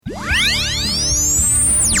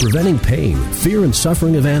preventing pain, fear, and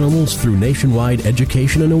suffering of animals through nationwide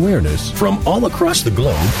education and awareness from all across the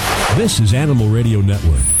globe. This is Animal Radio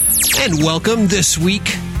Network. And welcome this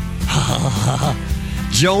week,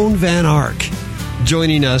 Joan Van Ark,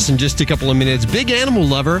 joining us in just a couple of minutes. Big animal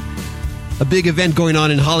lover, a big event going on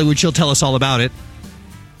in Hollywood. She'll tell us all about it.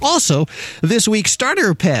 Also, this week,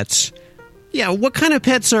 starter pets. Yeah, what kind of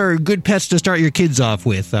pets are good pets to start your kids off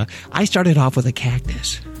with? I started off with a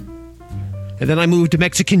cactus. And then I moved to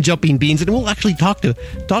Mexican jumping beans, and we'll actually talk to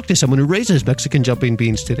someone who raises Mexican jumping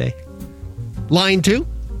beans today. Line 2,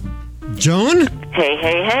 Joan? Hey.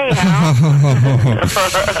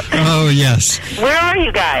 Oh, yes. Where are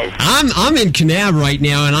you guys? I'm in Kanab right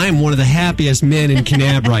now, and I'm one of the happiest men in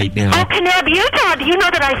Kanab right now. Oh, Kanab, Utah. Do you know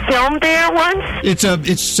that I filmed there once?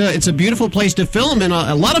 It's a beautiful place to film, and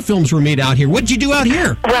a lot of films were made out here. What did you do out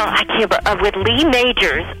here? Well, I came with Lee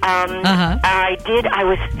Majors. I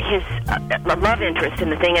was his love interest in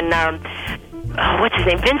the thing, and what's his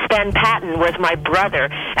name? Vince Van Patten was my brother,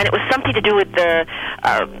 and it was something to do with the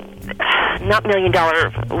not $1 Million.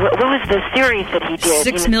 What was the series that he did?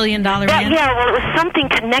 $6 Million Man? Yeah, well, it was something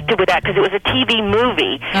connected with that because it was a TV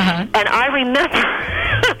movie. And I remember,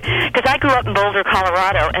 because I grew up in Boulder,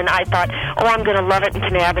 Colorado, and I thought, I'm going to love it in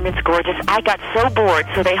Kanab, and it's gorgeous. I got so bored,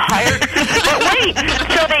 so they hired. But wait,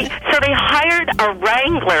 so they hired a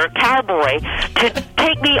Wrangler cowboy to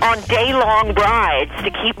take me on day-long rides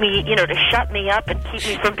to keep me, to shut me up and keep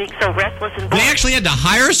me from being so restless and bored. They actually had to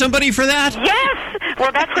hire somebody for that? Yes!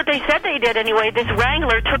 Well, that's what they said they did anyway. This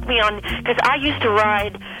Wrangler took me on, because I used to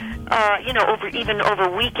ride, over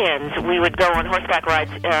weekends. We would go on horseback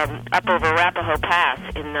rides up over Arapahoe Pass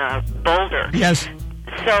in Boulder. Yes.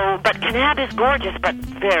 So, but Kanab is gorgeous, but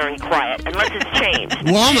very quiet, unless it's changed.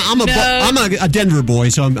 Well, I'm a Denver boy,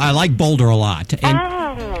 so I like Boulder a lot. And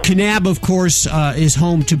Kanab, of course, is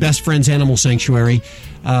home to Best Friends Animal Sanctuary,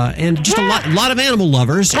 and just a lot of animal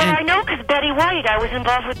lovers. Well, I know, because Betty White, I was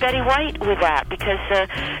involved with Betty White with that, because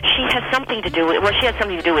she has something to do with, she has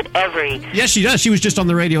something to do with every... Yes, she does. She was just on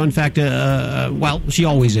the radio, in fact, she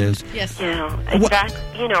always is. Yes. In fact,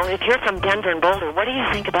 if you're from Denver and Boulder, what do you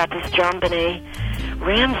think about this John Benet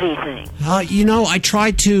Ramsey thing? I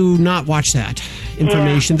tried to not watch that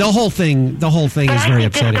information. Yeah. The whole thing is very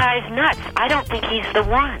upsetting. This guy's nuts. I don't think he's the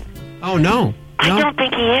one. Oh, no. I don't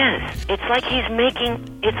think he is. It's like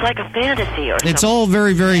it's like a fantasy or something. It's all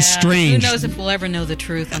very, very strange. Who knows if we'll ever know the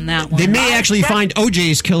truth on that one. They may actually find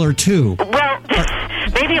OJ's killer, too. Well,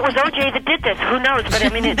 maybe it was OJ that did this. Who knows? But, I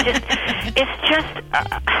mean,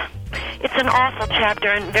 it's an awful chapter,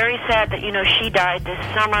 and very sad that, she died this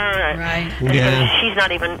summer. Right. And she's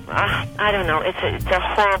not even, I don't know. It's a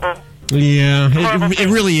horrible... Yeah, it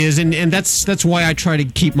really is, and that's why I try to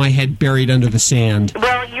keep my head buried under the sand.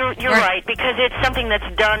 Well, you're right, because it's something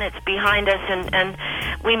that's done, it's behind us, and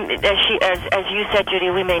we, as you said, Judy,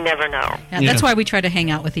 we may never know. Yeah, that's why we try to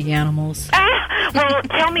hang out with the animals. Well,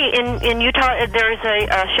 tell me, in Utah, there is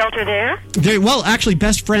a shelter there? Well, actually,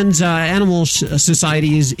 Best Friends Animal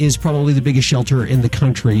Society is probably the biggest shelter in the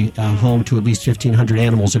country, home to at least 1,500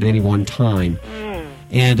 animals at any one time.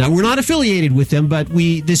 And we're not affiliated with them, but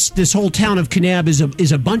this whole town of Kanab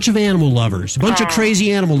is a bunch of animal lovers, a bunch of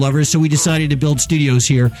crazy animal lovers. So we decided to build studios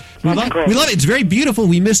here. We love it. It's very beautiful.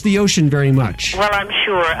 We miss the ocean very much. Well, I'm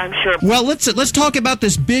sure. Well, let's talk about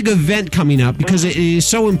this big event coming up, because it is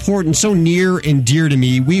so important, so near and dear to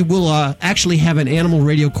me. We will actually have an animal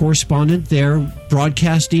radio correspondent there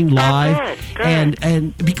broadcasting live, good.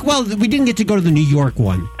 and we didn't get to go to the New York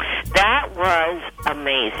one. That was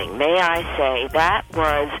amazing. May I say, that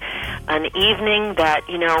was an evening that,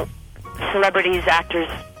 celebrities, actors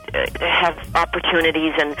have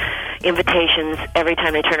opportunities and invitations. Every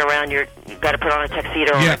time they turn around, you've got to put on a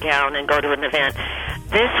tuxedo or a gown and go to an event.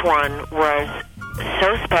 This one was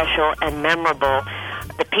so special and memorable.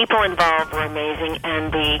 The people involved were amazing,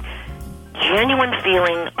 and the genuine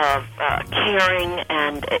feeling of caring,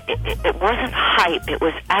 and it wasn't hype. It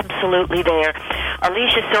was absolutely there.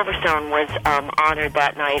 Alicia Silverstone was honored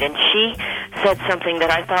that night, and she said something that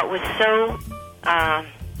I thought was so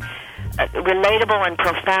relatable and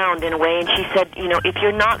profound in a way. And she said, if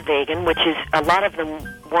you're not vegan, which is a lot of them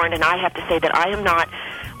weren't, and I have to say that I am not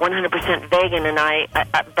 100% vegan, and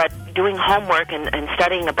but doing homework and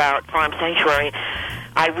studying about farm sanctuary,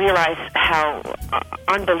 I realized how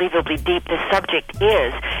unbelievably deep this subject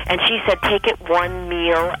is. And she said, take it one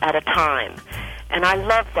meal at a time. And I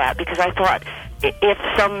loved that, because I thought, if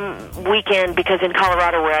some weekend, because in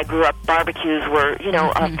Colorado where I grew up, barbecues were,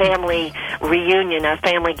 a family reunion, a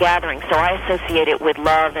family gathering. So I associate it with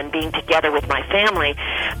love and being together with my family.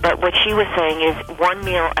 But what she was saying is, one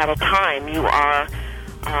meal at a time, you are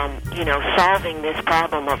solving this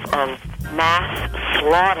problem of mass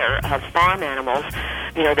slaughter of farm animals,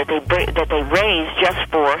 that they raise just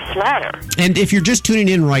for slaughter. And if you're just tuning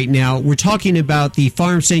in right now, we're talking about the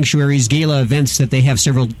Farm Sanctuary's gala events that they have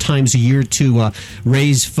several times a year to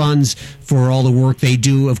raise funds for all the work they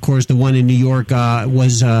do. Of course, the one in New York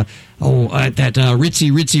was at that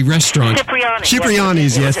ritzy restaurant.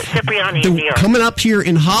 Cipriani's, yes. Cipriani in New York. Coming up here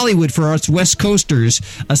in Hollywood for us West Coasters,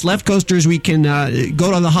 us left coasters, we can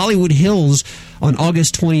go to the Hollywood Hills on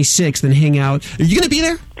August 26th and hang out. Are you going to be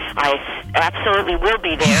there? I absolutely will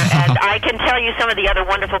be there, and I can tell you some of the other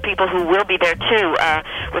wonderful people who will be there too.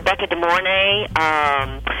 Rebecca De Mornay,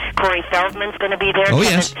 Corey Feldman's going to be there. Oh,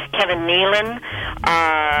 yes. Kevin Nealon.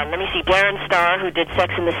 Let me see, Darren Star, who did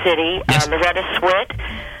Sex in the City. Yes. Loretta Swit.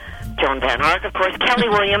 Joan Van Ark, of course. Kelly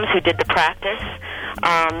Williams, who did The Practice.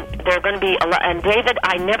 There are going to be a lot, and David,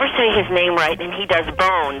 I never say his name right, and he does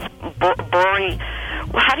Bones.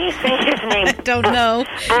 How do you say his name? I don't know.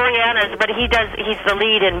 Boreanaz, but he's the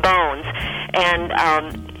lead in Bones, and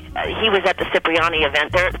he was at the Cipriani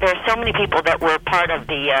event. There are so many people that were part of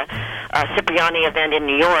the Cipriani event in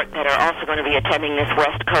New York that are also going to be attending this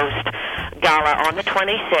West Coast gala on the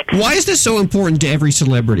 26th. Why is this so important to every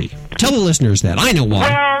celebrity? Tell the listeners that. I know why.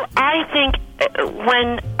 Well, I think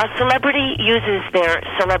when a celebrity uses their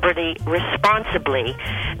celebrity responsibly,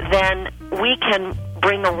 then we can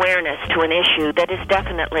bring awareness to an issue that is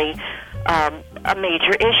definitely a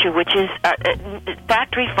major issue, which is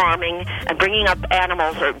factory farming and bringing up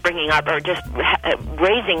animals or just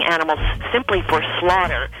raising animals simply for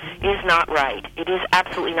slaughter is not right. It is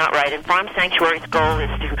absolutely not right. And Farm Sanctuary's goal is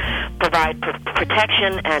to provide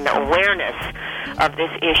protection and awareness of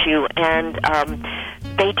this issue. And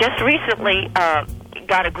they just recently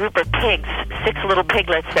got a group of pigs, 6 little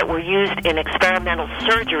piglets that were used in experimental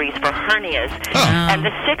surgeries for hernias. Oh. And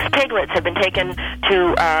the 6 piglets have been taken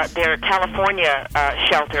to their California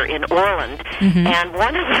shelter in Orland. Mm-hmm. And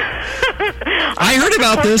one of the... I heard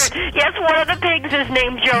about this. Yes, one of the pigs is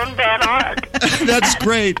named Joan Van Ark. That's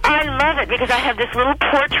great. I love it because I have this little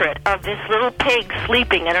portrait of this little pig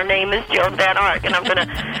sleeping, and her name is Joan Van Ark. And I'm going to,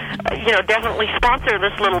 definitely sponsor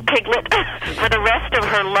this little piglet for the rest of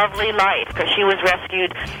her lovely life, because she was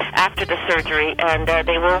rescued after the surgery, and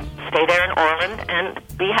they will stay there in Orland and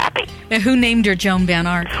be happy. Now, who named her Joan Van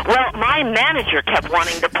Ark? Well, my manager kept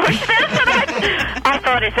wanting to push this, and I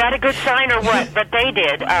thought, is that a good sign or what? But they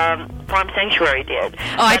did. Farm Sanctuary did.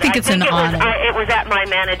 Oh, I think it's an honor. It was at my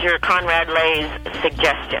manager, Conrad Lay's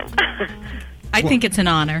suggestion. I think it's an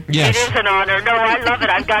honor. Yes. It is an honor. No, I love it.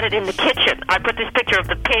 I've got it in the kitchen. I put this picture of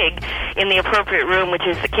the pig in the appropriate room, which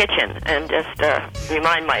is the kitchen, and just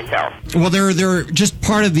remind myself. Well, they're just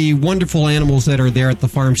part of the wonderful animals that are there at the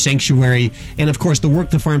Farm Sanctuary. And, of course, the work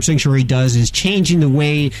the Farm Sanctuary does is changing the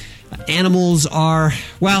way animals are,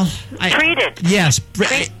 treated. Yes.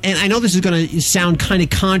 And I know this is going to sound kind of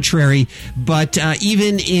contrary, but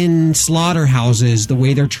even in slaughterhouses, the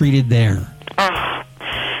way they're treated there. Oh,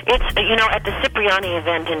 it's, at the Cipriani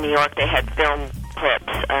event in New York, they had film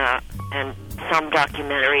clips and some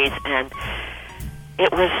documentaries, and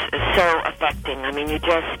it was so affecting. I mean,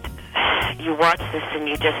 you watch this and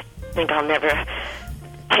you just think, I'll never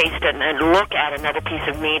taste and look at another piece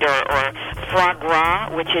of meat, or foie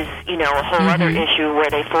gras, which is, a whole other issue where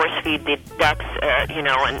they force feed the ducks,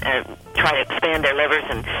 and try to expand their livers.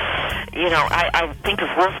 And, I think of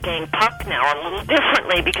Wolfgang Puck now a little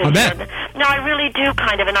differently, because no, I really do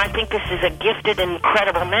kind of, and I think this is a gifted and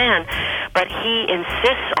incredible man, but he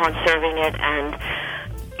insists on serving it, and,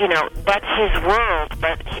 that's his world,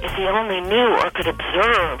 but if he only knew or could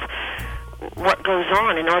observe what goes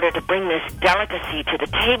on in order to bring this delicacy to the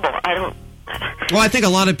table. Well, I think a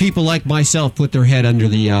lot of people like myself put their head under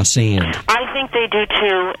the sand. I think they do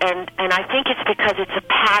too, and I think it's because it's a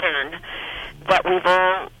pattern that we've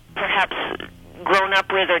all perhaps grown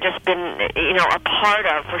up with or just been, a part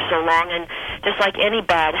of for so long. And just like any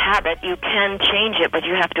bad habit, you can change it, but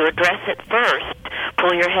you have to address it first.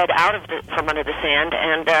 Pull your head out from under the sand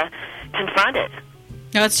and confront it.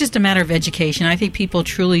 No, it's just a matter of education. I think people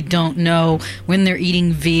truly don't know when they're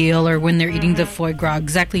eating veal or when they're eating the foie gras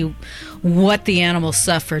exactly what the animal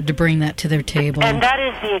suffered to bring that to their table. And that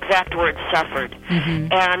is the exact word, suffered.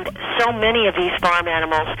 Mm-hmm. And so many of these farm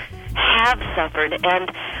animals have suffered.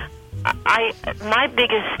 And my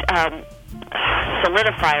biggest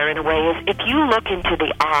solidifier in a way is if you look into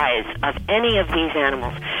the eyes of any of these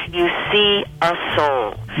animals, you see a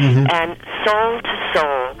soul. Mm-hmm. And soul to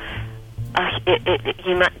soul,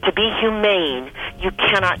 to be humane, you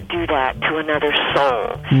cannot do that to another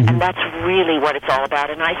soul. Mm-hmm. And that's really what it's all about.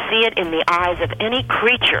 And I see it in the eyes of any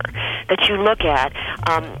creature that you look at.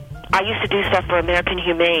 I used to do stuff for American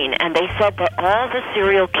Humane, and they said that all the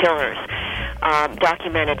serial killers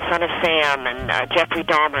documented, Son of Sam and Jeffrey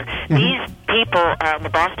Dahmer, these people, the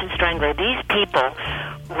Boston Strangler, these people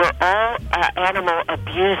were all animal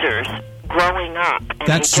abusers growing up.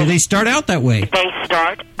 And So they start out that way. They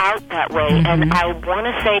start out that way. And I want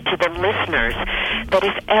to say to the listeners that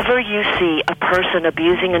if ever you see a person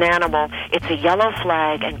abusing an animal, it's a yellow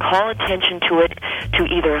flag, and call attention to it, to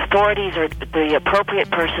either authorities or the appropriate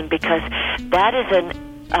person, because that is a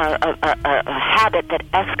habit that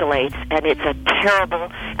escalates, and it's a terrible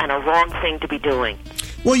and a wrong thing to be doing.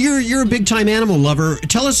 Well, you're a big-time animal lover.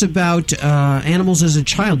 Tell us about animals as a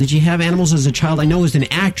child. Did you have animals as a child? I know as an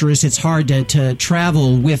actress, it's hard to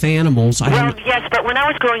travel with animals. Well, yes, but when I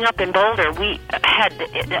was growing up in Boulder, we had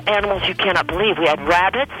animals you cannot believe. We had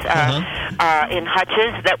rabbits in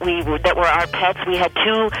hutches that were our pets. We had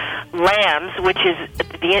 2 lambs, which is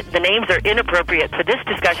the names are inappropriate for this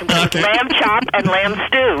discussion, but it's lamb chop and lamb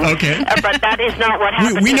stew. Okay, but that is not what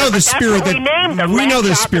happened. We know the spirit. We named them. We know the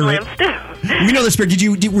chop spirit. And lamb stew. We know the spirit.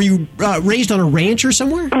 Were you raised on a ranch or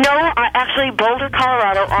somewhere? No, actually, Boulder,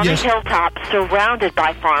 Colorado, on the hilltop, surrounded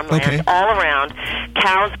by farmland all around,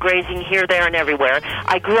 cows grazing here, there, and everywhere.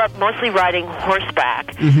 I grew up mostly riding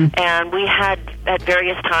horseback, and we had at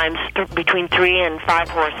various times between 3 and 5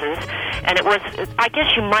 horses, and it was, I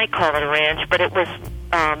guess you might call it a ranch, but it was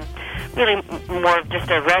really more of just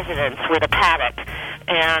a residence with a paddock,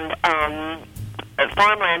 and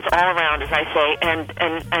farmlands all around, as I say,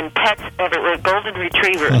 and pets everywhere. Golden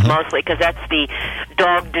retrievers mostly, because that's the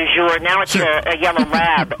dog du jour. Now it's a yellow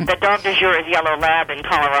lab. The dog du jour is yellow lab in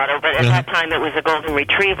Colorado, but at that time it was a golden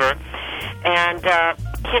retriever. And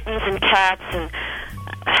kittens and cats, and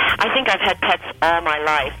I think I've had pets all my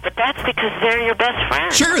life, but that's because they're your best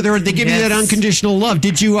friends. Sure, they give you that unconditional love.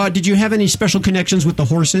 Did you have any special connections with the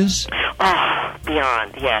horses? Oh,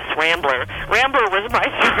 beyond, yes. Rambler was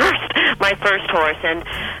my first horse, and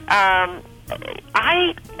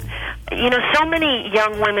so many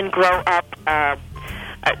young women grow up.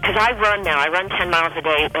 Because I run now. I run 10 miles a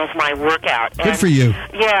day as my workout. Good for you.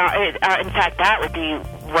 Yeah. In fact, that would be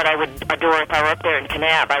what I would adore if I were up there in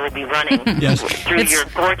Kanab. I would be running through your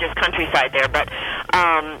gorgeous countryside there. But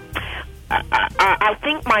I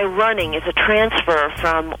think my running is a transfer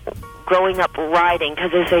from growing up riding,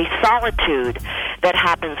 because there's a solitude that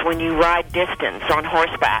happens when you ride distance on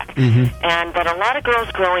horseback. And that a lot of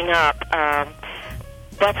girls growing up...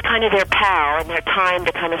 that's kind of their pal and their time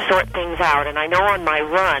to kind of sort things out. And I know on my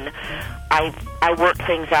run, I work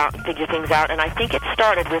things out and figure things out. And I think it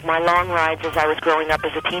started with my long rides as I was growing up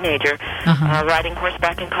as a teenager, riding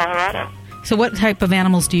horseback in Colorado. So what type of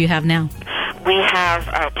animals do you have now? We have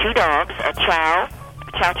 2 dogs, a Chow,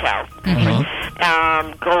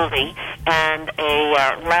 Goldie, and a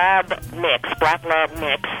lab mix, black lab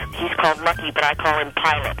mix. He's called Lucky, but I call him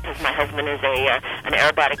Pilot because my husband is an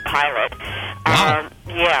aerobatic pilot. Wow.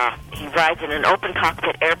 He rides in an open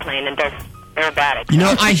cockpit airplane and does aerobatics.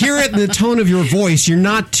 I hear it in the tone of your voice. You're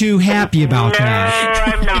not too happy about that.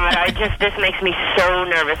 No, I'm not. This makes me so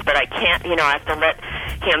nervous, but I can't, I have to let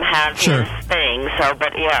him have his thing. So,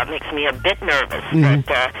 but it makes me a bit nervous. But,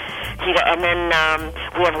 and then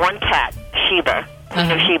we have 1 cat, Sheba.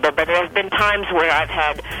 Sheba, but there have been times where I've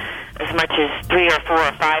had as much as 3 or 4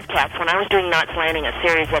 or 5 cats. When I was doing Knots Landing, a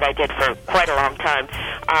series that I did for quite a long time.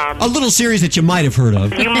 A little series that you might have heard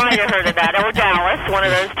of. You might have heard of that. Or Dallas, one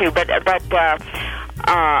of those 2. But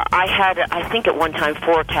I had, I think at one time,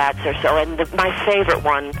 4 cats or so. And my favorite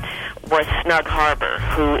one was Snug Harbor,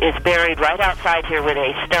 who is buried right outside here with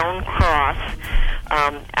a stone cross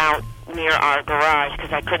out near our garage,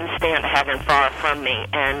 because I couldn't stand to have him far from me.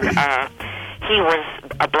 And he was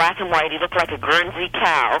a black and white. He looked like a Guernsey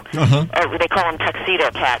cow. They call him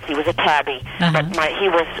tuxedo cats. He was a tabby. But he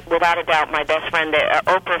was, without a doubt, my best friend.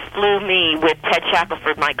 Oprah flew me with Ted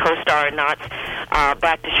Shackelford, my co-star in Knots,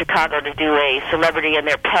 back to Chicago to do a Celebrity and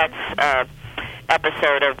Their Pets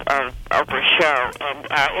episode of Oprah's show. And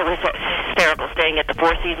it was hysterical, staying at the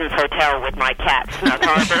Four Seasons Hotel with my cat, Snug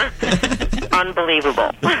Harbor.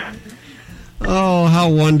 Unbelievable. Oh, how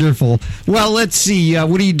wonderful! Well, let's see.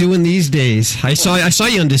 What are you doing these days? I saw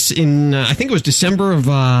you in I think it was December of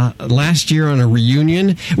last year on a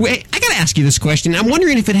reunion. Wait, I got to ask you this question. I'm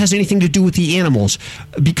wondering if it has anything to do with the animals,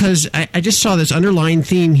 because I just saw this underlying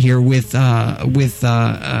theme here with well,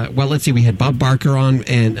 let's see. We had Bob Barker on,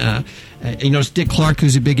 and Dick Clark,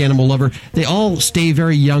 who's a big animal lover. They all stay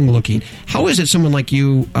very young looking. How is it someone like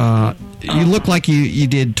you? You look like you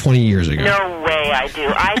did 20 years ago. No way I do.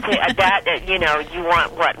 I think that, you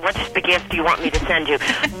want what? What's the gift you want me to send you?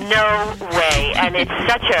 No way. And it's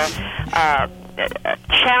such a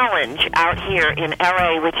challenge out here in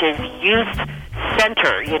LA, which is youth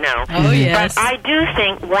center, you know. Oh, yes. But I do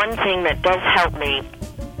think one thing that does help me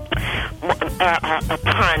a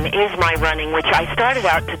ton is my running, which I started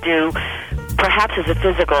out to do perhaps as a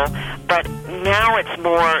physical, but now it's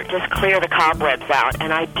more just clear the cobwebs out.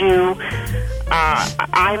 And I do,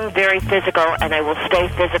 I'm very physical, and I will stay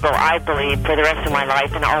physical, I believe, for the rest of my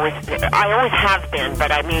life, and I always have been,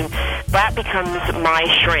 but I mean, that becomes my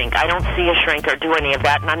shrink. I don't see a shrink or do any of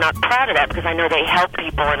that, and I'm not proud of that because I know they help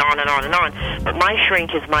people and on and on and on, but my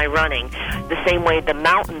shrink is my running. The same way the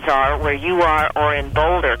mountains are where you are, or in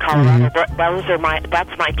Boulder, Colorado,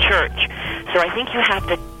 that's my church. So I think you have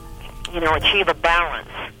to, achieve a balance.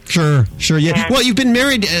 Sure, yeah. And well, you've been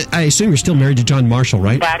married, I assume you're still married to John Marshall,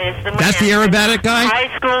 right? That is the man. That's the aerobatic guy?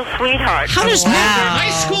 High school sweetheart. How does high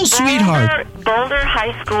school sweetheart? Boulder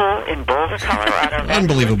High School in Boulder, Colorado.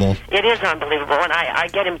 Unbelievable. It is unbelievable, and I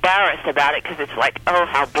get embarrassed about it because it's like, oh,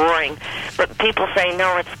 how boring. But people say,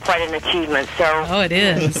 no, it's quite an achievement, so... Oh, it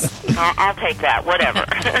is. I'll take that, whatever.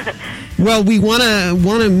 Well, we want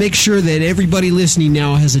to make sure that everybody listening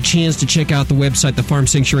now has a chance to check out the website, the Farm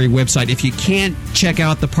Sanctuary website. If you can't check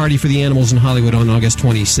out the Party for the Animals in Hollywood on August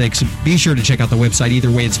 26th, be sure to check out the website. Either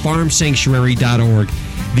way, it's farmsanctuary.org.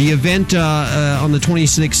 The event on the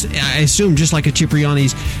 26th, I assume, just like a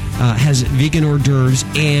Cipriani's, has vegan hors d'oeuvres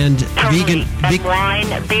and totally. And wine,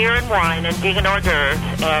 beer and wine, and vegan hors d'oeuvres,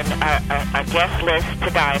 and a guest list to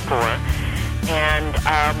die for. And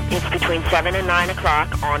it's between 7 and 9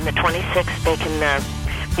 o'clock on the 26th. They can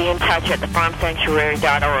be in touch at the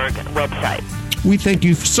farmsanctuary.org website. We thank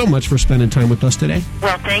you so much for spending time with us today.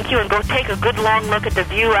 Well, thank you, and go take a good long look at the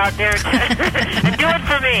view out there and do it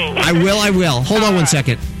for me. I will. Hold on one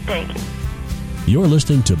second. Thank you. You're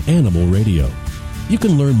listening to Animal Radio. You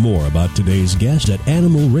can learn more about today's guest at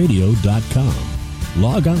animalradio.com.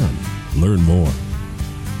 Log on. Learn more.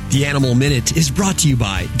 The Animal Minute is brought to you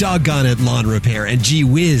by Doggone It Lawn Repair and Gee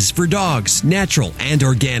Whiz for dogs, natural and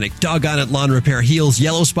organic. Doggone It Lawn Repair heals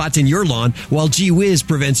yellow spots in your lawn, while Gee Whiz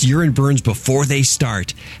prevents urine burns before they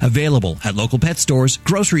start. Available at local pet stores,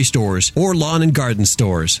 grocery stores, or lawn and garden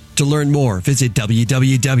stores. To learn more, visit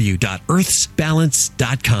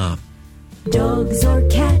www.earthsbalance.com. Dogs or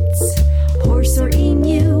cats, horse or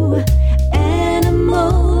emu,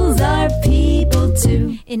 animals are people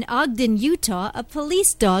too. In Ogden, Utah, a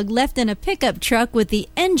police dog left in a pickup truck with the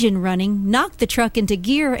engine running knocked the truck into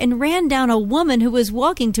gear and ran down a woman who was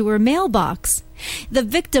walking to her mailbox. The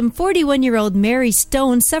victim, 41-year-old Mary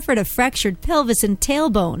Stone, suffered a fractured pelvis and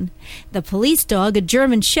tailbone. The police dog, a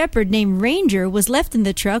German shepherd named Ranger, was left in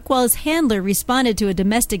the truck while his handler responded to a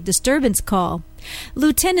domestic disturbance call.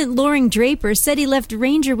 Lieutenant Loring Draper said he left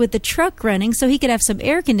Ranger with the truck running so he could have some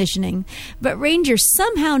air conditioning, but Ranger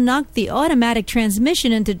somehow knocked the automatic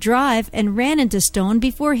transmission into drive and ran into Stone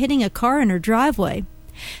before hitting a car in her driveway.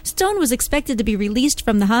 Stone was expected to be released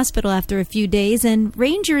from the hospital after a few days, and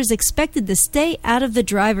Ranger is expected to stay out of the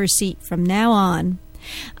driver's seat from now on.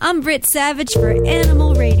 I'm Britt Savage for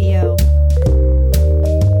Animal Radio.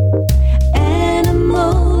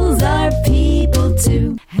 Animals are people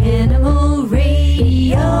too. Animal Radio.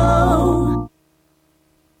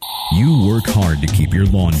 You work hard to keep your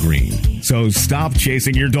lawn green, so stop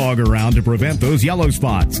chasing your dog around to prevent those yellow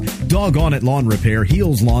spots. Doggone It Lawn Repair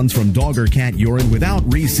heals lawns from dog or cat urine without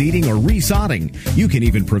reseeding or resodding. You can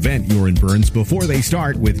even prevent urine burns before they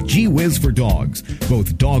start with Gee Whiz for dogs.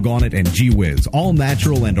 Both Doggone It and Gee Whiz, all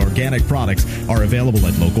natural and organic products, are available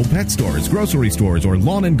at local pet stores, grocery stores, or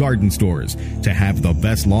lawn and garden stores. To have the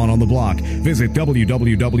best lawn on the block, visit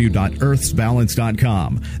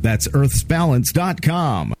www.earthsbalance.com. That's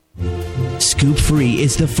earthsbalance.com. Scoop Free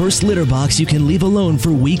is the first litter box you can leave alone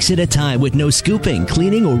for weeks at a time with no scooping,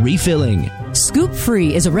 cleaning, or refilling. Scoop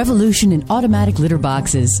Free is a revolution in automatic litter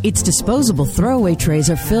boxes. Its disposable throwaway trays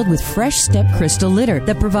are filled with fresh step crystal litter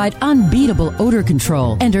that provide unbeatable odor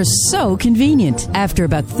control and are so convenient. After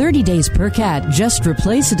about 30 days per cat, just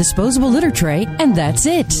replace a disposable litter tray and that's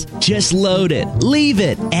it. Just load it, leave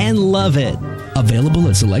it, and love it. Available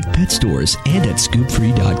at select pet stores and at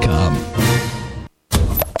scoopfree.com.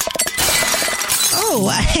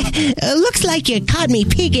 Looks like you caught me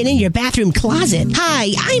peeking in your bathroom closet.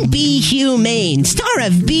 Hi, I'm Be Humane, star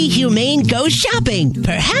of Be Humane Goes Shopping.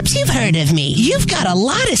 Perhaps you've heard of me. You've got a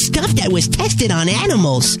lot of stuff that was tested on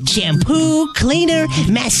animals. Shampoo, cleaner,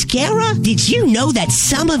 mascara. Did you know that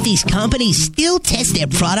some of these companies still test their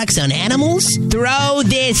products on animals? Throw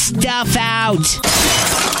this stuff out.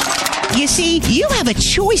 You see, you have a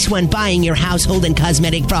choice when buying your household and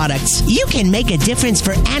cosmetic products. You can make a difference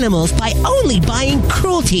for animals by only buying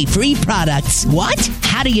cruelty-free products. What?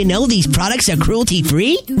 How do you know these products are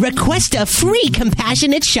cruelty-free? Request a free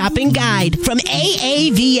compassionate shopping guide from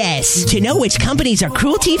AAVS. To know which companies are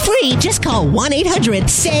cruelty-free, just call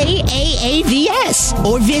 1-800-SAY-AAVS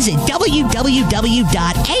or visit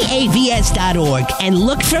www.aavs.org and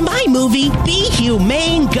look for my movie, Be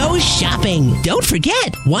Humane, Go Shopping. Don't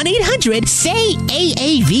forget,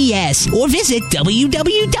 1-800-SAY-AAVS or visit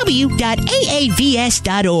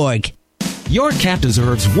www.aavs.org. Your cat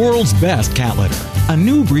deserves world's best cat litter. A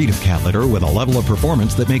new breed of cat litter with a level of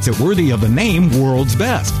performance that makes it worthy of the name World's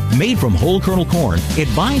Best. Made from whole kernel corn,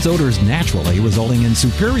 it binds odors naturally, resulting in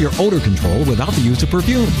superior odor control without the use of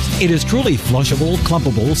perfumes. It is truly flushable,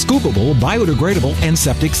 clumpable, scoopable, biodegradable, and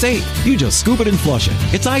septic safe. You just scoop it and flush it.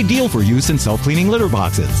 It's ideal for use in self-cleaning litter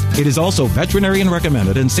boxes. It is also veterinarian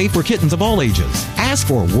recommended and safe for kittens of all ages. Ask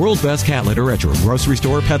for World's Best cat litter at your grocery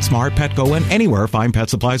store, PetSmart, Petco, and anywhere fine pet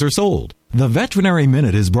supplies are sold. The Veterinary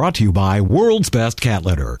Minute is brought to you by World's Best Cat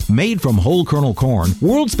Litter. Made from whole kernel corn,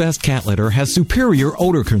 World's Best Cat Litter has superior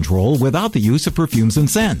odor control without the use of perfumes and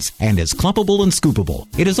scents, and is clumpable and scoopable.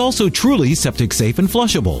 It is also truly septic safe and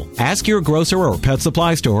flushable. Ask your grocer or pet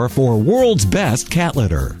supply store for World's Best Cat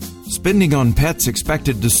Litter. Spending on pets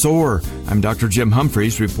expected to soar. I'm Dr. Jim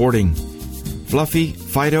Humphreys reporting. Fluffy,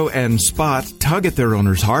 Fido, and Spot tug at their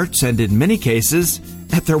owners' hearts and, in many cases,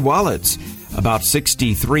 at their wallets. About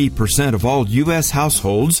 63% of all U.S.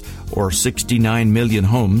 households, or 69 million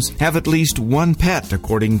homes, have at least one pet,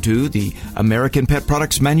 according to the American Pet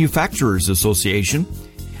Products Manufacturers Association.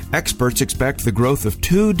 Experts expect the growth of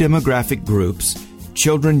two demographic groups,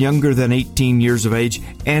 children younger than 18 years of age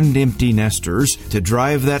and empty nesters, to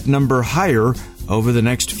drive that number higher over the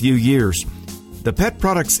next few years. The pet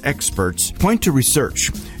products experts point to research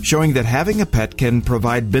showing that having a pet can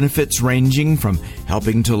provide benefits ranging from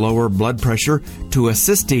helping to lower blood pressure to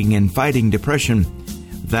assisting in fighting depression.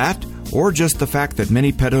 That, or just the fact that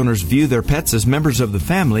many pet owners view their pets as members of the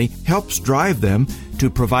family, helps drive them to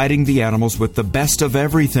providing the animals with the best of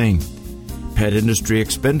everything. Pet industry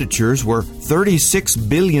expenditures were $36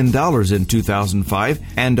 billion in 2005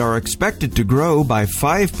 and are expected to grow by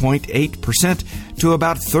 5.8% to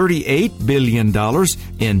about $38 billion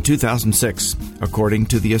in 2006, according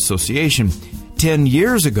to the association. 10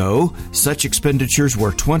 years ago, such expenditures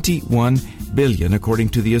were $21 billion, according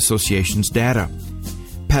to the association's data.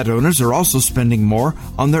 Pet owners are also spending more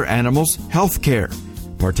on their animals' health care,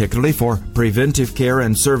 particularly for preventive care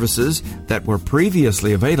and services that were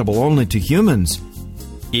previously available only to humans.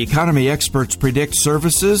 Economy experts predict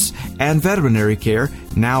services and veterinary care,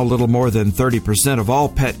 now little more than 30% of all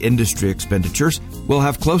pet industry expenditures, will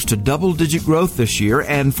have close to double-digit growth this year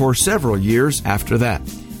and for several years after that.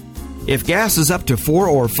 If gas is up to $4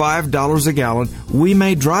 or $5 a gallon, we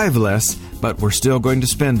may drive less, but we're still going to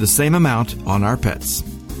spend the same amount on our pets.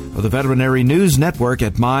 For the Veterinary News Network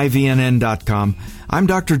at myvnn.com, I'm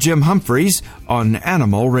Dr. Jim Humphreys on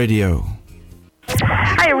Animal Radio.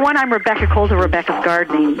 Hi, everyone. I'm Rebecca Coles of Rebecca's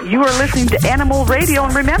Gardening. You are listening to Animal Radio,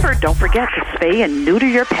 and remember, don't forget to spay and neuter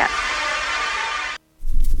your pets.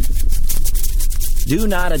 Do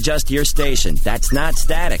not adjust your station. That's not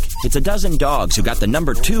static. It's a dozen dogs who got the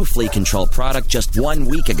 #2 flea control product just 1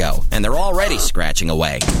 week ago, and they're already scratching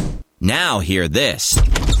away. Now hear this.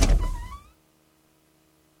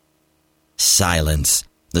 Silence.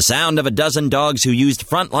 The sound of a dozen dogs who used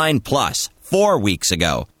Frontline Plus 4 weeks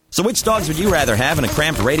ago. So which dogs would you rather have in a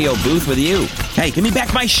cramped radio booth with you? Hey, give me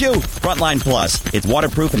back my shoe! Frontline Plus. It's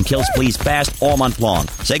waterproof and kills fleas fast all month long.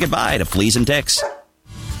 Say goodbye to fleas and ticks.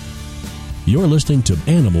 You're listening to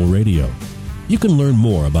Animal Radio. You can learn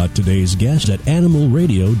more about today's guest at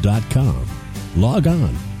animalradio.com. Log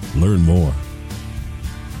on. Learn more.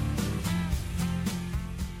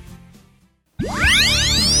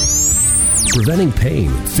 Preventing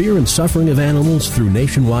pain, fear, and suffering of animals through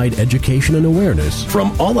nationwide education and awareness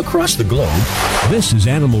from all across the globe. This is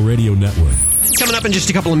Animal Radio Network. Coming up in just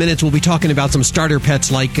a couple of minutes, we'll be talking about some starter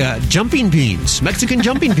pets like jumping beans, Mexican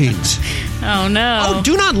jumping beans. Oh, no. Oh,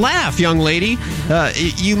 do not laugh, young lady.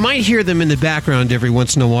 You might hear them in the background every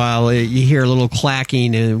once in a while. You hear a little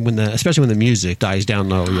clacking, and especially when the music dies down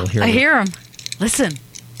low, you'll hear I hear them. Listen.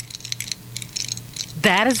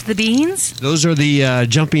 That is the beans? Those are the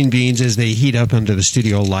jumping beans as they heat up under the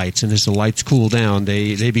studio lights. And as the lights cool down,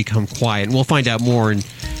 they become quiet. And we'll find out more in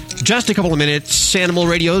just a couple of minutes. Animal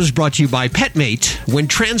Radio is brought to you by PetMate. When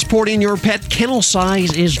transporting your pet, kennel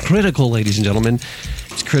size is critical, ladies and gentlemen.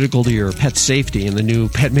 It's critical to your pet's safety. And the new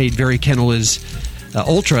PetMate Very Kennel is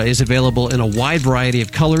Ultra is available in a wide variety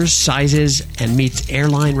of colors, sizes, and meets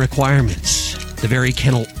airline requirements. The Very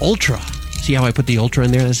Kennel Ultra. See how I put the Ultra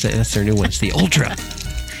in there? That's their new one. It's the Ultra.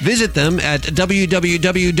 Visit them at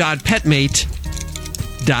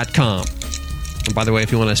www.petmate.com. And by the way,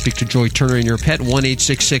 if you want to speak to Joy Turner and your pet,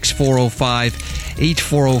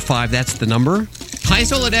 1-866-405-8405. That's the number. Hi,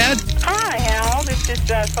 Soledad. Hi, Al. This is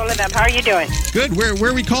Soledad. How are you doing? Good. Where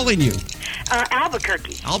are we calling you?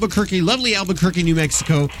 Albuquerque. Albuquerque, lovely Albuquerque, New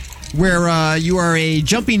Mexico, where you are a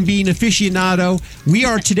jumping bean aficionado. We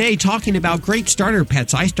are today talking about great starter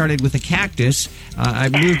pets. I started with a cactus. I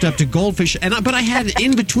moved up to goldfish, but I had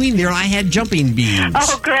in between there, I had jumping beans.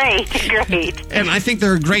 Oh, great. And I think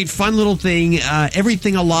they're a great, fun little thing.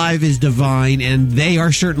 Everything alive is divine, and they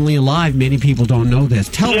are certainly alive. Many people don't know this.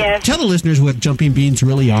 Tell the listeners what jumping beans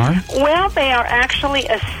really are. Well, they are actually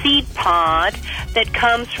a seed pod that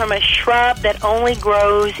comes from a shrub that only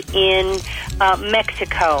grows in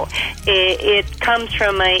Mexico. It comes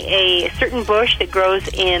from a certain bush that grows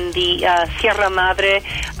in the Sierra Madre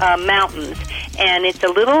mountains. And it's a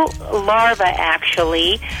little larva,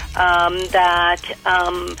 actually, that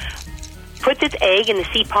puts its egg in the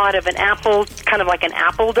seed pod of an apple, kind of like an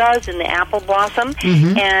apple does in the apple blossom.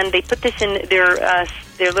 Mm-hmm. And they put this in their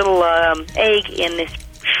little egg in this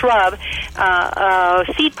shrub.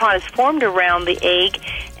 Seed pod is formed around the egg,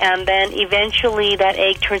 and then eventually that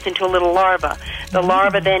egg turns into a little larva. The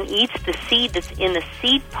larva then eats the seed that's in the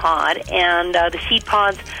seed pod, and the seed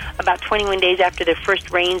pods, about 21 days after their first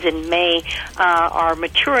rains in May, are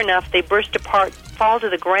mature enough, they burst apart, fall to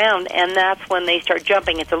the ground, and that's when they start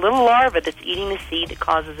jumping. It's a little larva that's eating the seed that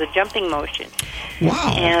causes a jumping motion.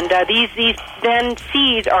 Wow. And these then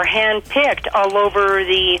seeds are hand-picked all over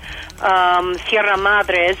the Sierra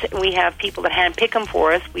Madres. We have people that hand-pick them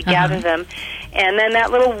for us. We gather them. And then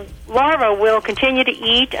that little larva will continue to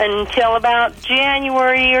eat until about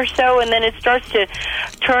January or so, and then it starts to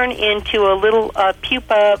turn into a little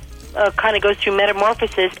pupa, kind of goes through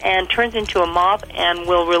metamorphosis and turns into a moth and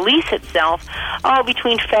will release itself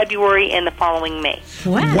between February and the following May.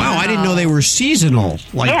 Wow, I didn't know they were seasonal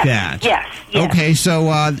like that. Yes. Okay, so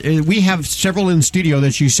we have several in the studio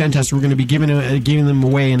that you sent us. We're going to be giving them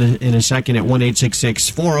away in a second at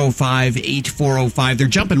 1-866-405-8405. They're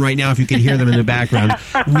jumping right now if you can hear them in the background.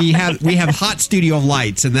 We have hot studio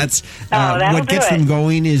lights, and that's what gets them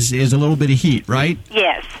going is a little bit of heat, right?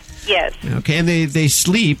 Yes. Okay, and they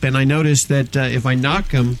sleep, and I noticed that if I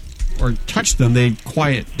knock them or touch them, they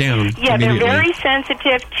quiet down. Yeah, they're very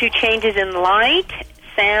sensitive to changes in light,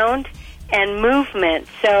 sound, and movement.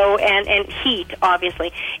 So and heat,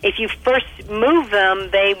 obviously. If you first move them,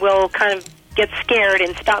 they will kind of get scared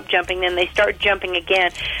and stop jumping, then they start jumping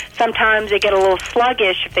again. Sometimes they get a little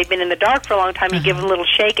sluggish. If they've been in the dark for a long time, you give them a little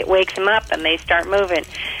shake, it wakes them up, and they start moving.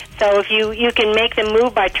 So if you can make them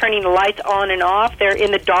move by turning the lights on and off. They're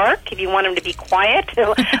in the dark. If you want them to be quiet,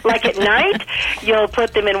 like at night, you'll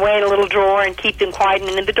put them away in a little drawer and keep them quiet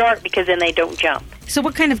and in the dark, because then they don't jump. So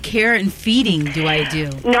what kind of care and feeding do I do?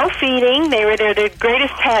 No feeding. They're the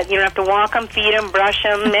greatest pet. You don't have to walk them, feed them, brush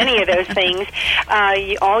them, any of those things.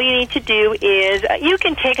 All you need to do is you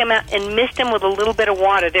can take them out and mist them with a little bit of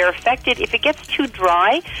water. They're affected. If it gets too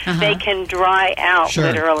dry, they can dry out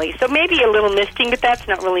literally. So maybe a little misting, but that's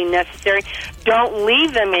not really necessary. Don't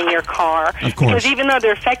leave them in your car, because even though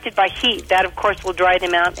they're affected by heat, that of course will dry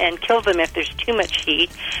them out and kill them if there's too much heat.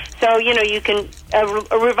 So you can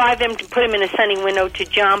revive them, to put them in a sunny window to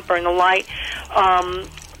jump or in the light,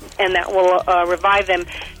 and that will revive them.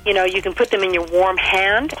 You can put them in your warm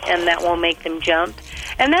hand, and that will make them jump.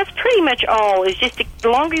 And that's pretty much all. Is just the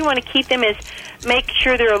longer you want to keep them is make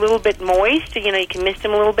sure they're a little bit moist. You can mist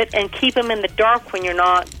them a little bit and keep them in the dark when you're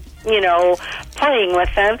not playing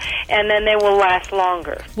with them, and then they will last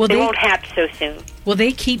longer. They won't hatch so soon. Will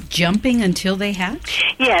they keep jumping until they hatch?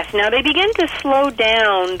 Yes. Now, they begin to slow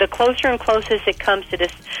down the closer and closest it comes to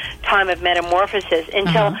this time of metamorphosis,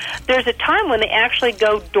 until there's a time when they actually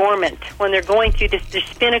go dormant, when they're going through this, they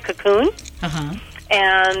spin a cocoon.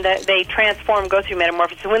 And they transform, go through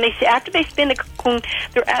metamorphosis. When after they spin the cocoon,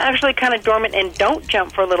 they're actually kind of dormant and don't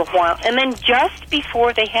jump for a little while. And then just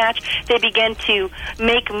before they hatch, they begin to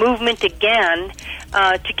make movement again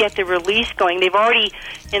to get the release going. They've already,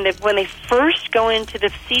 when they first go into the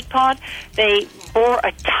seed pod, they bore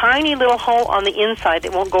a tiny little hole on the inside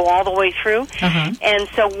that won't go all the way through. And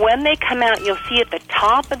so when they come out, you'll see at the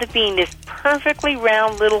top of the bean this perfectly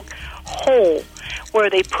round little hole where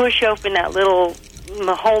they push open that little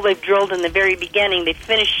hole they've drilled in the very beginning. They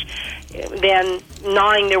finish then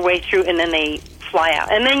gnawing their way through, and then they fly out.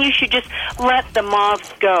 And then you should just let the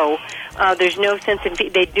moths go. There's no sense in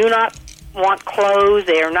they do not want clothes.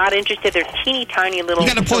 They are not interested. They're teeny tiny little.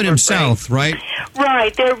 You got to point them south, right?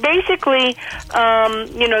 Right. They're basically,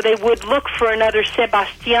 they would look for another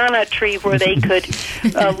Sebastiana tree where they could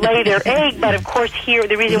lay their egg. But of course, here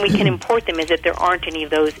the reason we can import them is that there aren't any of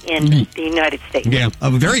those in the United States. Yeah,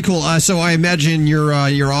 very cool. So I imagine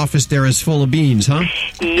your office there is full of beans, huh?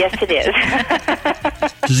 Yes, it is.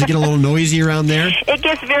 Does it get a little noisy around there? It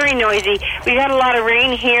gets very noisy. We've had a lot of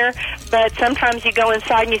rain here, but sometimes you go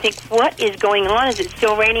inside and you think, what is going on? Is it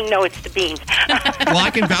still raining? No, it's the beans. Well, I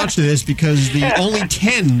can vouch to this because the only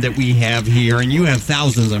 10 that we have here, and you have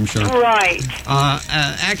thousands, I'm sure. Right.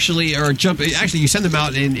 Actually, you send them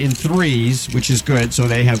out in threes, which is good, so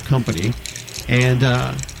they have company.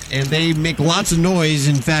 And they make lots of noise.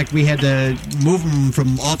 In fact, we had to move them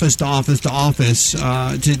from office to office to office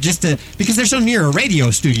because they're so near a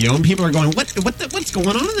radio studio, and people are going, "What's going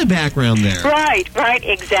on in the background there?" Right,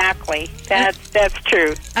 exactly. That's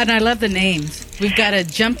true. And I love the names. We've got a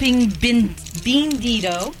jumping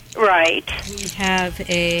beandito. Right. We have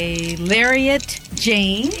a lariat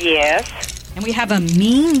Jane. Yes. And we have a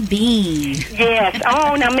mean bean. Yes.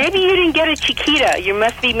 Oh, now maybe you didn't get a Chiquita. You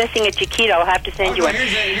must be missing a Chiquita. I'll have to send you one.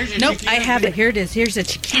 Nope, I have it. Here it is. Here's a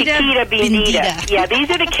Chiquita Beanita. Yeah, these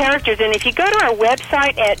are the characters. And if you go to our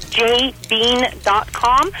website at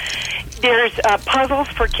jbean.com, there's puzzles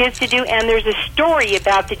for kids to do, and there's a story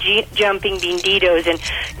about the jumping beanditos and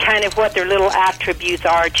kind of what their little attributes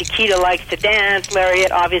are. Chiquita likes to dance.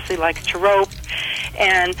 Lariat obviously likes to rope.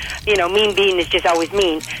 And, Mean Bean is just always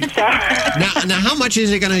mean. So now, how much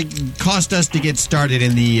is it going to cost us to get started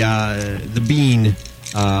in the bean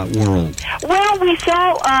world? Well, we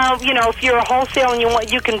sell, if you're a wholesale and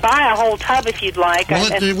you can buy a whole tub if you'd like.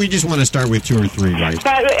 Well, we just want to start with 2 or 3, right?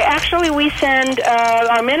 But actually, we send,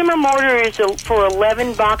 our minimum order is for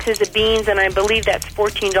 11 boxes of beans, and I believe that's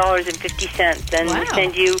 $14.50. And we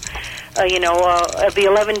send you the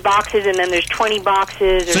 11 boxes, and then there's 20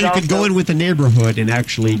 boxes. So you could go in with the neighborhood and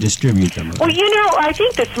actually distribute them. Well, I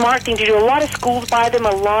think the smart thing to do, a lot of schools buy them,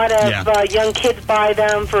 a lot of young kids buy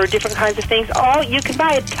them for different kinds of things. You can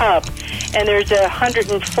buy a tub, and there's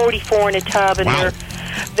 144 in a tub, and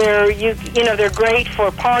they're great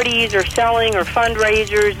for parties or selling or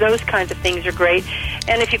fundraisers. Those kinds of things are great.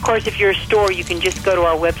 And if you're a store, you can just go to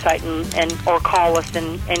our website and or call us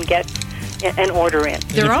and get an order in.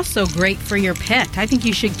 They're also great for your pet. I think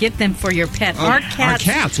you should get them for your pet. Our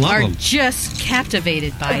cats love are them. Just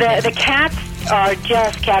captivated by them. The cats are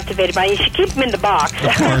just captivated by them. You should keep them in the box.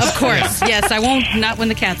 Of course. Yes, I won't, not when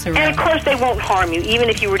the cats are around. And of course they won't harm you. Even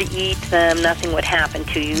if you were to eat them, nothing would happen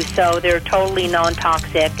to you. So they're totally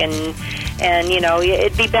non-toxic, and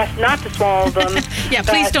it'd be best not to swallow them. Yeah,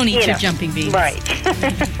 please don't eat your jumping beans. Right.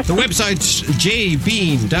 The website's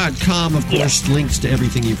jbean.com. Of course, links to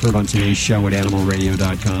everything you've heard on today's show at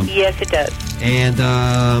animalradio.com. Yes, it does. And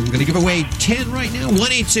I'm going to give away 10 right now.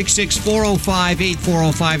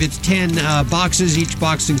 1-866-405-8405. It's 10 boxes. Each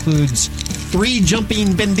box includes 3 jumping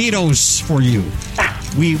benditos for you.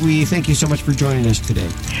 We thank you so much for joining us today.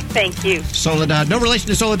 Thank you. Soledad. No relation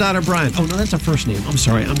to Soledad or Brian. Oh, no, that's a first name. I'm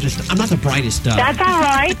sorry. I'm not the brightest. That's all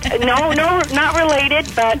right. No, not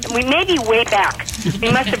related, but we may be way back.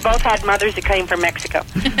 We must have both had mothers that came from Mexico.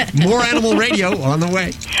 More Animal Radio on the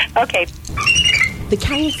way. Okay. The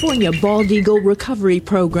California Bald Eagle Recovery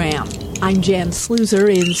Program. I'm Jan Sluzer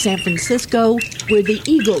in San Francisco, where the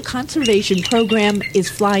Eagle Conservation Program is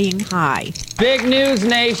flying high. Big news,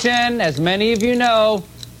 nation. As many of you know,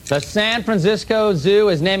 the San Francisco Zoo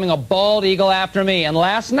is naming a bald eagle after me. And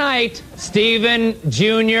last night, Stephen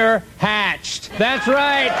Jr. hatched. That's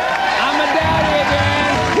right. I'm a daddy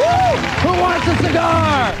again. Woo! Who wants a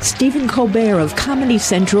cigar? Stephen Colbert of Comedy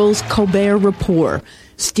Central's Colbert Report.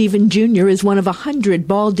 Stephen Jr. is one of 100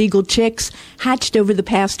 bald eagle chicks hatched over the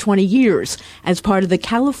past 20 years as part of the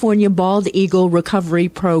California Bald Eagle Recovery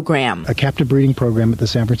Program. A captive breeding program at the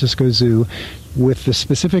San Francisco Zoo with the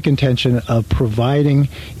specific intention of providing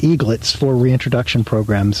eaglets for reintroduction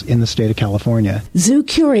programs in the state of California. Zoo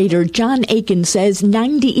curator John Aiken says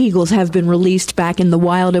 90 eagles have been released back in the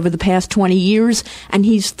wild over the past 20 years, and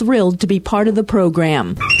he's thrilled to be part of the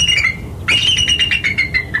program.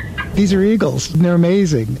 These are eagles, and they're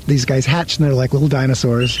amazing. These guys hatch, and they're like little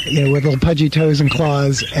dinosaurs, with little pudgy toes and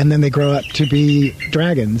claws, and then they grow up to be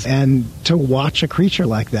dragons. And to watch a creature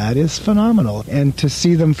like that is phenomenal. And to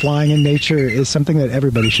see them flying in nature is something that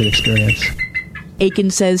everybody should experience. Aiken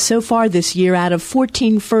says so far this year, out of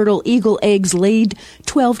 14 fertile eagle eggs laid,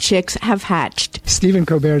 12 chicks have hatched. Stephen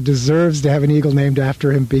Colbert deserves to have an eagle named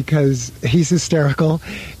after him because he's hysterical.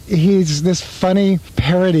 he's this funny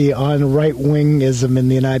parody on right-wingism in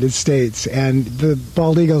the United States, and the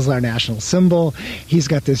bald eagle is our national symbol. He's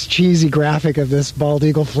got this cheesy graphic of this bald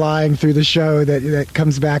eagle flying through the show that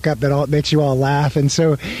comes back up that makes you all laugh, and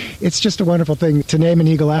so it's just a wonderful thing to name an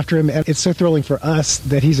eagle after him, and it's so thrilling for us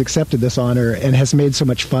that he's accepted this honor and has made so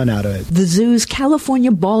much fun out of it. The zoo's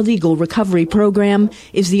California Bald Eagle Recovery Program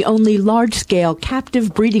is the only large-scale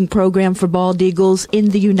captive breeding program for bald eagles in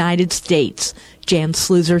the United States. Jan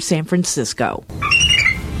Sluzer, San Francisco.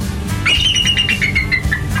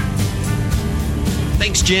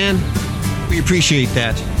 Thanks, Jan. We appreciate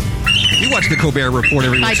that. You watch the Colbert Report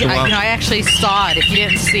every once in a while. I actually saw it. If you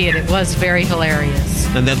didn't see it, it was very hilarious.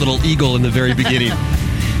 And that little eagle in the very beginning.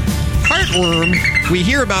 Heartworm. We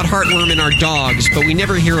hear about heartworm in our dogs, but we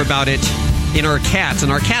never hear about it in our cats.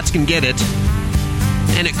 And our cats can get it.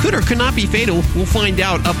 And it could or could not be fatal. We'll find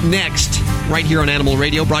out up next, right here on Animal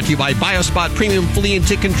Radio, brought to you by BioSpot Premium Flea and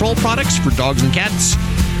Tick Control Products for dogs and cats.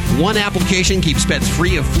 One application keeps pets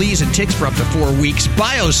free of fleas and ticks for up to 4 weeks.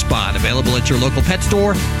 BioSpot, available at your local pet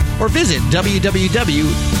store, or visit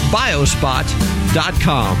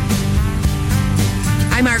www.biospot.com.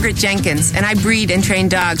 I'm Margaret Jenkins, and I breed and train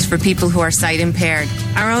dogs for people who are sight impaired.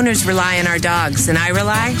 Our owners rely on our dogs, and I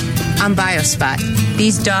rely on BioSpot.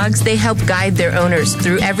 These dogs, they help guide their owners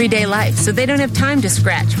through everyday life so they don't have time to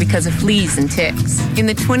scratch because of fleas and ticks. In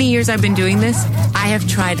the 20 years I've been doing this, I have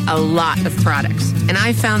tried a lot of products, and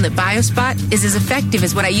I found that BioSpot is as effective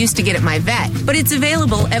as what I used to get at my vet, but it's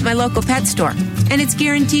available at my local pet store, and it's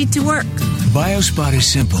guaranteed to work. BioSpot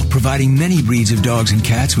is simple, providing many breeds of dogs and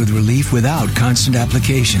cats with relief without constant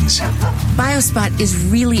applications. BioSpot is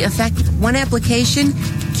really effective. One application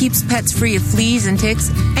keeps pets free of fleas and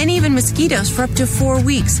ticks and even mosquitoes for up to 4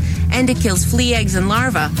 weeks. And it kills flea eggs and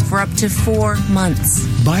larvae for up to 4 months.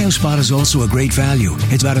 BioSpot is also a great value.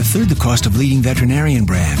 It's about a third the cost of leading veterinarian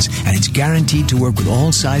brands, and it's guaranteed to work with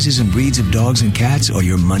all sizes and breeds of dogs and cats or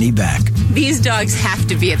your money back. These dogs have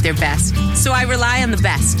to be at their best, so I rely on the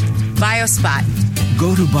best. BioSpot.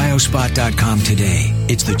 Go to biospot.com today.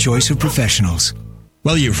 It's the choice of professionals.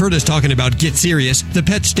 Well, you've heard us talking about Get Serious, the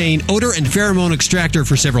pet stain odor and pheromone extractor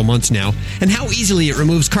for several months now, and how easily it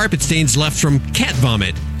removes carpet stains left from cat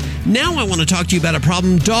vomit. Now I want to talk to you about a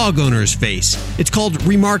problem dog owners face. It's called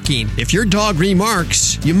remarking. If your dog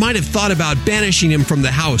remarks, you might have thought about banishing him from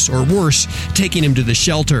the house, or worse, taking him to the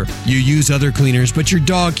shelter. You use other cleaners, but your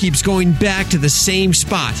dog keeps going back to the same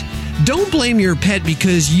spot. Don't blame your pet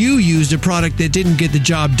because you used a product that didn't get the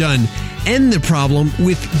job done. End the problem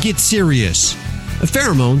with Get Serious.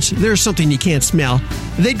 Pheromones, they're something you can't smell.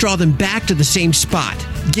 They draw them back to the same spot.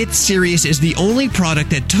 Get Serious is the only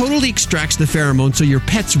product that totally extracts the pheromone so your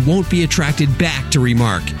pets won't be attracted back to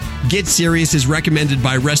remark. Get Serious is recommended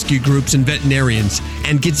by rescue groups and veterinarians,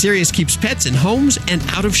 and Get Serious keeps pets in homes and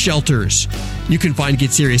out of shelters. You can find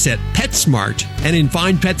Get Serious at PetSmart and in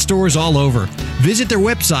fine pet stores all over. Visit their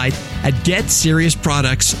website at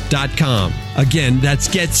GetSeriousProducts.com. Again, that's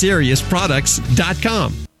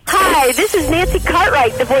GetSeriousProducts.com. Hi, this is Nancy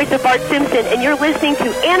Cartwright, the voice of Bart Simpson, and you're listening to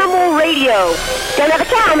Animal Radio. Don't have a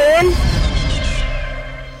cow, man.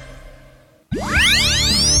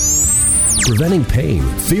 Preventing pain,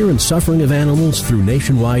 fear, and suffering of animals through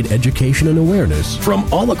nationwide education and awareness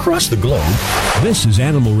from all across the globe. This is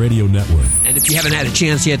Animal Radio Network. And if you haven't had a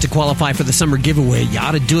chance yet to qualify for the summer giveaway, you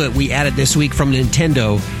ought to do it. We added this week from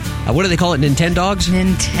Nintendo. What do they call it? Nintendogs?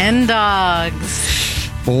 Nintendogs.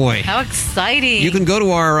 Boy. How exciting. You can go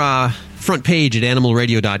to our front page at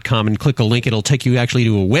animalradio.com and click a link. It'll take you actually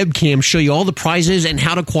to a webcam, show you all the prizes and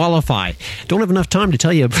how to qualify. Don't have enough time to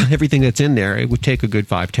tell you everything that's in there. It would take a good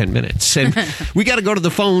 5-10 minutes. And we got to go to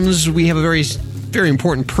the phones. We have a very, very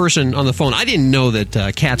important person on the phone. I didn't know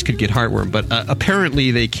that cats could get heartworm, but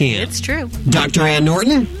apparently they can. It's true. Dr. Ann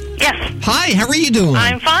Norton? Yes. Hi, how are you doing?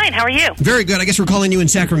 I'm fine. How are you? Very good. I guess we're calling you in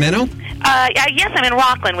Sacramento? Yes, I'm in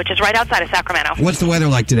Rockland, which is right outside of Sacramento. What's the weather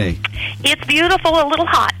like today? It's beautiful, a little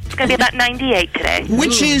hot. It's going to be about 98 today.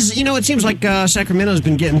 Which is, it seems like Sacramento's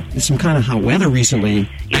been getting some kind of hot weather recently.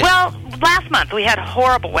 Well, last month we had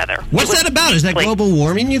horrible weather. What's that about? Is that global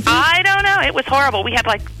warming, you think? I don't know. It was horrible. We had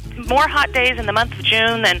more hot days in the month of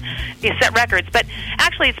June than you set records. But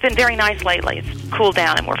actually, it's been very nice lately. It's cooled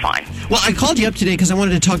down and we're fine. Well, I called you up today because I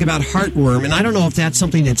wanted to talk about heartworm, and I don't know if that's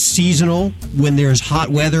something that's seasonal when there's hot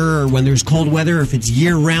weather or when there's cold weather, or if it's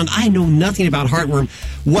year-round. I know nothing about heartworm.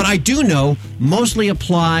 What I do know mostly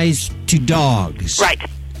applies to dogs. Right.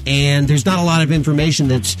 And there's not a lot of information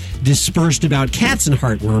that's dispersed about cats and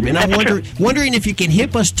heartworm, and I'm wondering if you can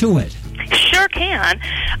hip us to it. Sure can.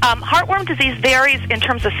 Heartworm disease varies in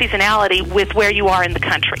terms of seasonality with where you are in the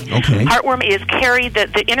country. Okay. Heartworm is carried,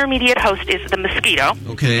 the intermediate host is the mosquito.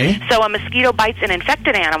 Okay. So a mosquito bites an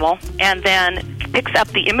infected animal and then picks up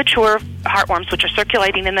the immature heartworms, which are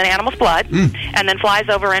circulating in the animal's blood, and then flies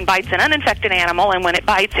over and bites an uninfected animal, and when it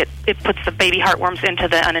bites, it puts the baby heartworms into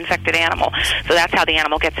the uninfected animal. So that's how the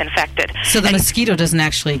animal gets infected. So the mosquito doesn't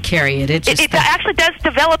actually carry it. It actually does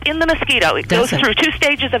develop in the mosquito. It goes through 2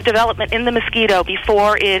 stages of development in the mosquito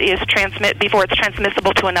before it's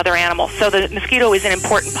transmissible to another animal. So the mosquito is an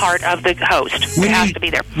important part of the host. It has to be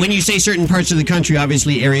there. When you say certain parts of the country,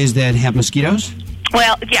 obviously areas that have mosquitoes?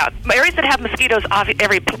 Well, yeah, areas that have mosquitoes,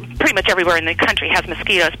 pretty much everywhere in the country has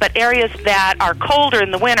mosquitoes, but areas that are colder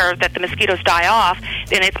in the winter, that the mosquitoes die off,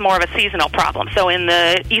 then it's more of a seasonal problem. So in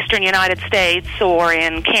the eastern United States or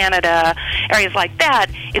in Canada, areas like that,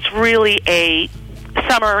 it's really a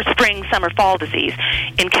spring, summer, fall disease.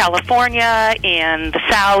 In California, in the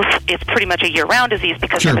South, it's pretty much a year-round disease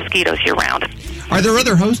because there are mosquitoes year-round. Are there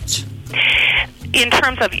other hosts? In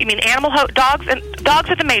terms of, you mean animal dogs? And dogs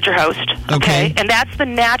are the major host. Okay. And that's the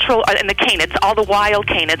natural, and the canids, all the wild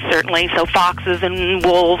canids certainly. So foxes and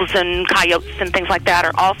wolves and coyotes and things like that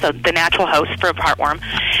are also the natural host for heartworm.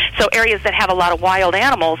 So areas that have a lot of wild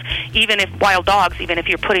animals, even if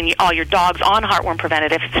you're putting all your dogs on heartworm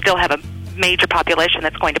preventative, still have a major population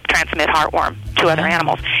that's going to transmit heartworm to other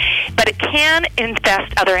animals. But it can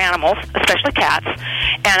infest other animals, especially cats.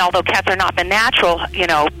 And although cats are not the natural,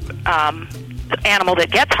 animal that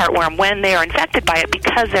gets heartworm, when they are infected by it,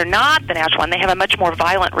 because they're not the natural one, they have a much more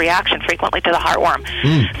violent reaction frequently to the heartworm.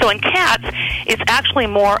 So in cats, it's actually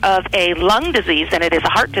more of a lung disease than it is a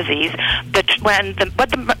heart disease. What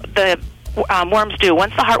the worms do,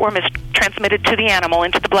 once the heartworm is transmitted to the animal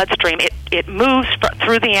into the bloodstream, it moves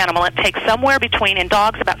through the animal. It takes somewhere between, in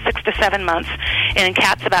dogs, about 6 to 7 months, and in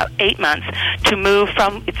cats, about 8 months, to move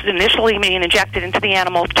from it's initially being injected into the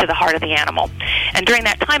animal to the heart of the animal. And during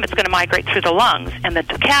that time, it's going to migrate through the lungs, and the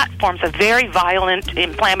cat forms a very violent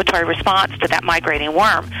inflammatory response to that migrating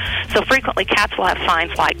worm. So frequently, cats will have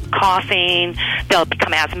signs like coughing, they'll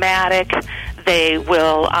become asthmatic, they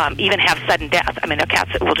will even have sudden death. I mean, there are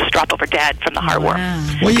cats that will just drop over dead from the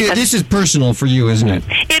heartworm. Well, this is personal for you, isn't it?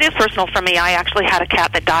 It is personal for me. I actually had a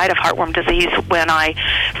cat that died of heartworm disease when I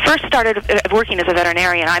first started working as a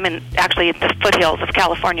veterinarian. I'm actually in the foothills of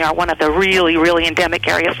California, are one of the really, really endemic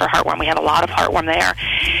areas for heartworm. We have a lot of heartworm there.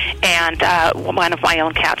 And one of my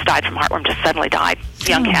own cats died from heartworm, just suddenly died.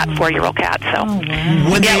 Young cat, 4-year-old cat. So,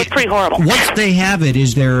 it was pretty horrible. Once they have it,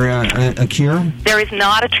 is there a cure? There is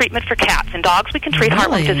not a treatment for cats. In dogs, we can treat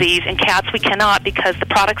heartworm disease. In cats, we cannot, because the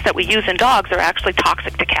products that we use in dogs are actually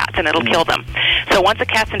toxic to cats, and it'll kill them. So once a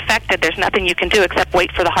cat's infected, there's nothing you can do except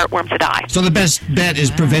wait for the heartworm to die. So the best bet is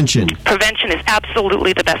prevention. Prevention is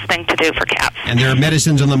absolutely the best thing to do for cats. And there are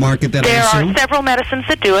medicines on the market that There are several medicines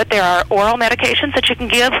that do it. There are oral medications that you can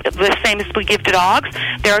give, the same as we give to dogs.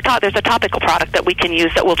 There's a topical product that we can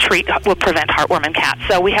use that will prevent heartworm in cats.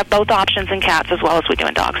 So we have both options in cats as well as we do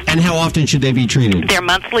in dogs. And how often should they be treated? They're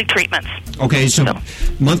monthly treatments. Okay, so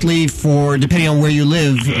monthly for, depending on where you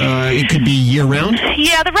live, it could be year-round?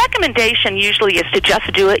 Yeah, the recommendation usually is to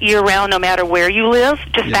just do it year-round no matter where you live.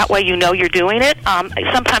 Just that way you know you're doing it.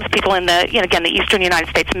 Sometimes people in the eastern United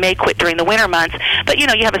States may quit during the winter months, but you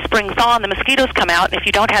have a spring thaw and the mosquitoes come out, and if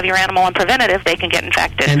you don't have your animal on preventative, they can get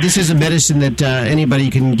infected. And this is a medicine that anybody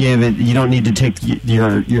can give. You don't need to take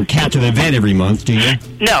your cat to the vet every month, do you?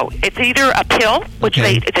 No, it's either a pill,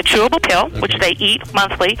 it's a chewable pill, which they eat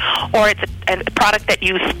monthly, or it's a product that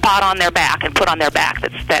you spot on their back and put on their back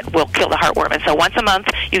that will kill the heartworm. And so once a month,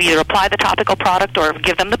 you either apply the topical product or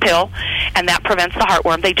give them the pill, and that prevents the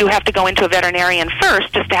heartworm. They do have to go into a veterinarian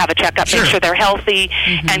first just to have a checkup, make sure they're healthy,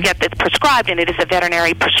 and get it prescribed. And it is a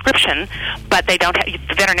veterinary prescription, but the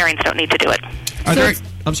veterinarians don't need to do it.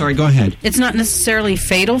 I'm sorry, go ahead. It's not necessarily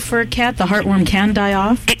fatal for a cat? The heartworm can die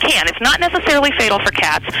off? It can. It's not necessarily fatal for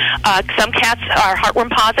cats. Some cats are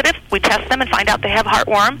heartworm positive. We test them and find out they have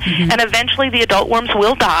heartworm, and eventually the adult worms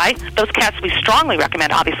will die. Those cats, we strongly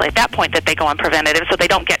recommend, obviously, at that point that they go on preventative so they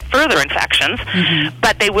don't get further infections,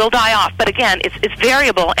 but they will die off. But again, it's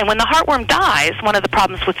variable, and when the heartworm dies, one of the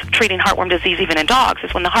problems with treating heartworm disease even in dogs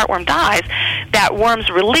is when the heartworm dies, that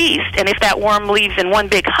worm's released, and if that worm leaves in one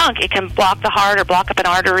big hunk, it can block the heart or block up an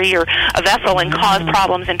artery or a vessel and cause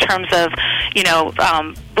problems in terms of,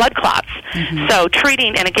 blood clots. So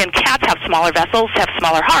treating, and again, cats have smaller vessels, have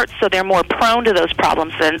smaller hearts, so they're more prone to those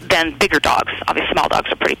problems than bigger dogs. Obviously, small dogs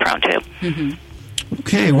are pretty prone too.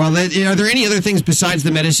 Okay, well, are there any other things besides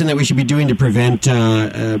the medicine that we should be doing to prevent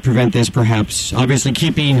this, perhaps? Obviously,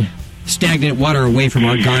 keeping stagnant water away from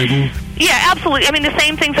our garden. Yeah, absolutely. I mean, the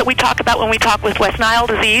same things that we talk about when we talk with West Nile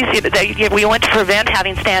disease. We want to prevent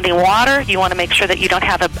having standing water. You want to make sure that you don't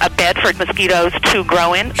have a bed for mosquitoes to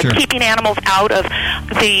grow in. Sure. Keeping animals out of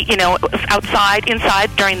the, outside,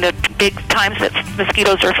 inside during the big times that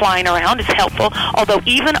mosquitoes are flying around is helpful. Although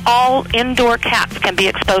even all indoor cats can be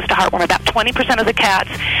exposed to heartworm. About 20% of the cats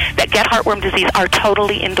that get heartworm disease are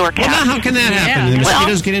totally indoor cats. Well, now, how can that happen? The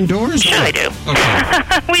mosquitoes get indoors? Sure they do.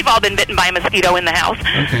 Okay. We've all been bitten by a mosquito in the house.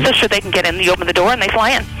 Okay. So sure they can get in. You open the door and they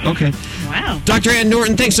fly in. Okay. Wow. Dr. Ann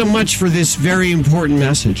Norton, thanks so much for this very important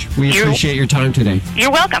message. We appreciate your time today.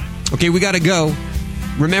 You're welcome. Okay, we got to go.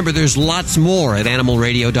 Remember, there's lots more at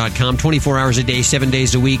animalradio.com, 24 hours a day, 7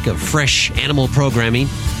 days a week of fresh animal programming.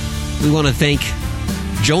 We want to thank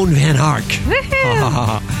Joan Van Ark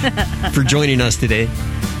for joining us today.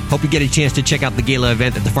 Hope you get a chance to check out the gala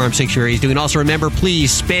event that the Farm Sanctuary is doing. Also, remember,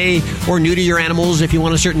 please spay or neuter your animals. If you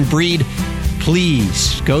want a certain breed,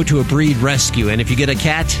 please go to a breed rescue. And if you get a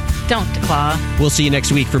cat, don't declaw. We'll see you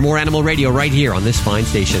next week for more Animal Radio right here on this fine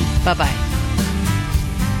station. Bye-bye.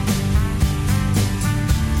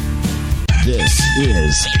 This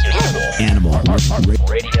is Animal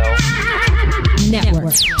Radio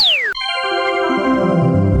Network.